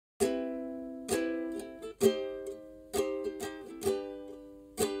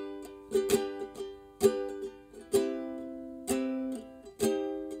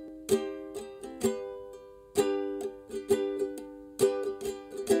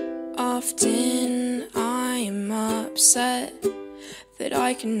Often I'm upset that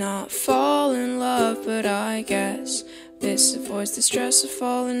I cannot fall in love, but I guess this avoids the stress of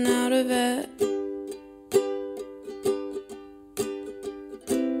falling out of it.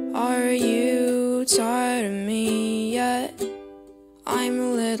 Are you tired of me yet? I'm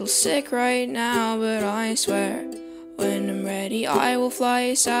a little sick right now, but I swear when I'm ready I will fly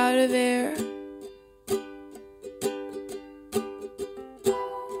us out of here.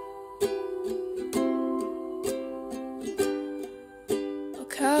 I'll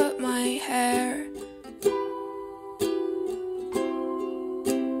cut my hair,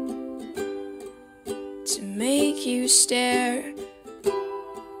 to make you stare.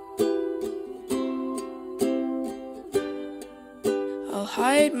 I'll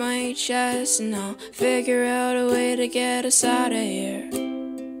hide my chest and I'll figure out a way to get us out of here.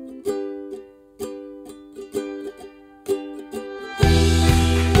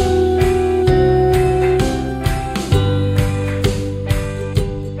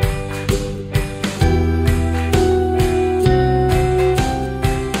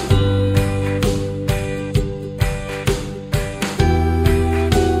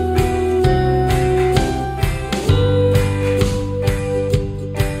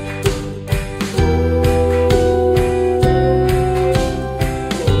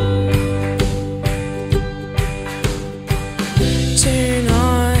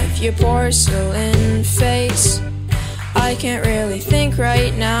 Your porcelain face, I can't really think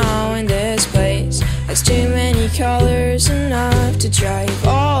right now in this place. There's too many colors, enough to drive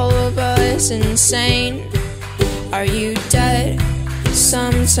all of us insane. Are you dead?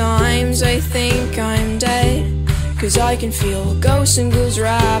 Sometimes I think I'm dead, 'cause I can feel ghosts and ghouls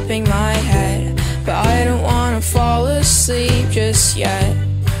wrapping my head. But I don't wanna fall asleep just yet.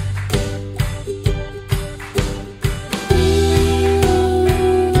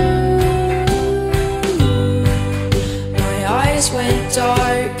 Went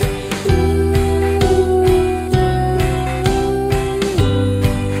dark,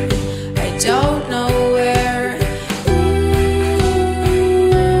 I don't know where.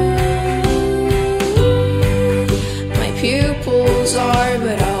 My pupils are,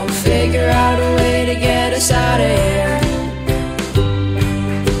 but I'll figure out a way to get us out of here.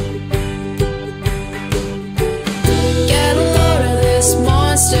 Get a load of this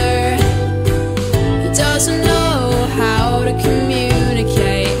monster, he doesn't know how to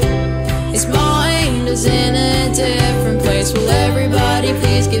communicate. His mind is in a different place. Will everybody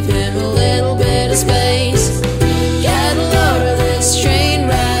please give him a little bit of space? Get a load of this train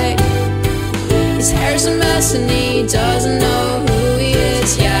wreck. His hair's a mess and he doesn't know who he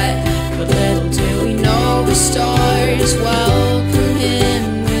is yet. But little do we know, the stars welcome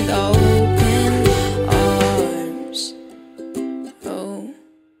him with open arms. Oh.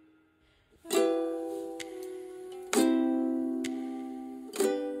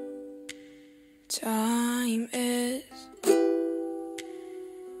 Time is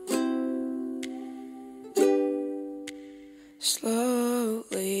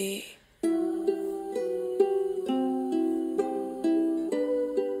slowly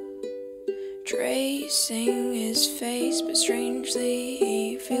tracing his face, but strangely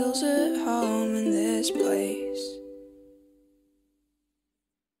he feels at home in this place.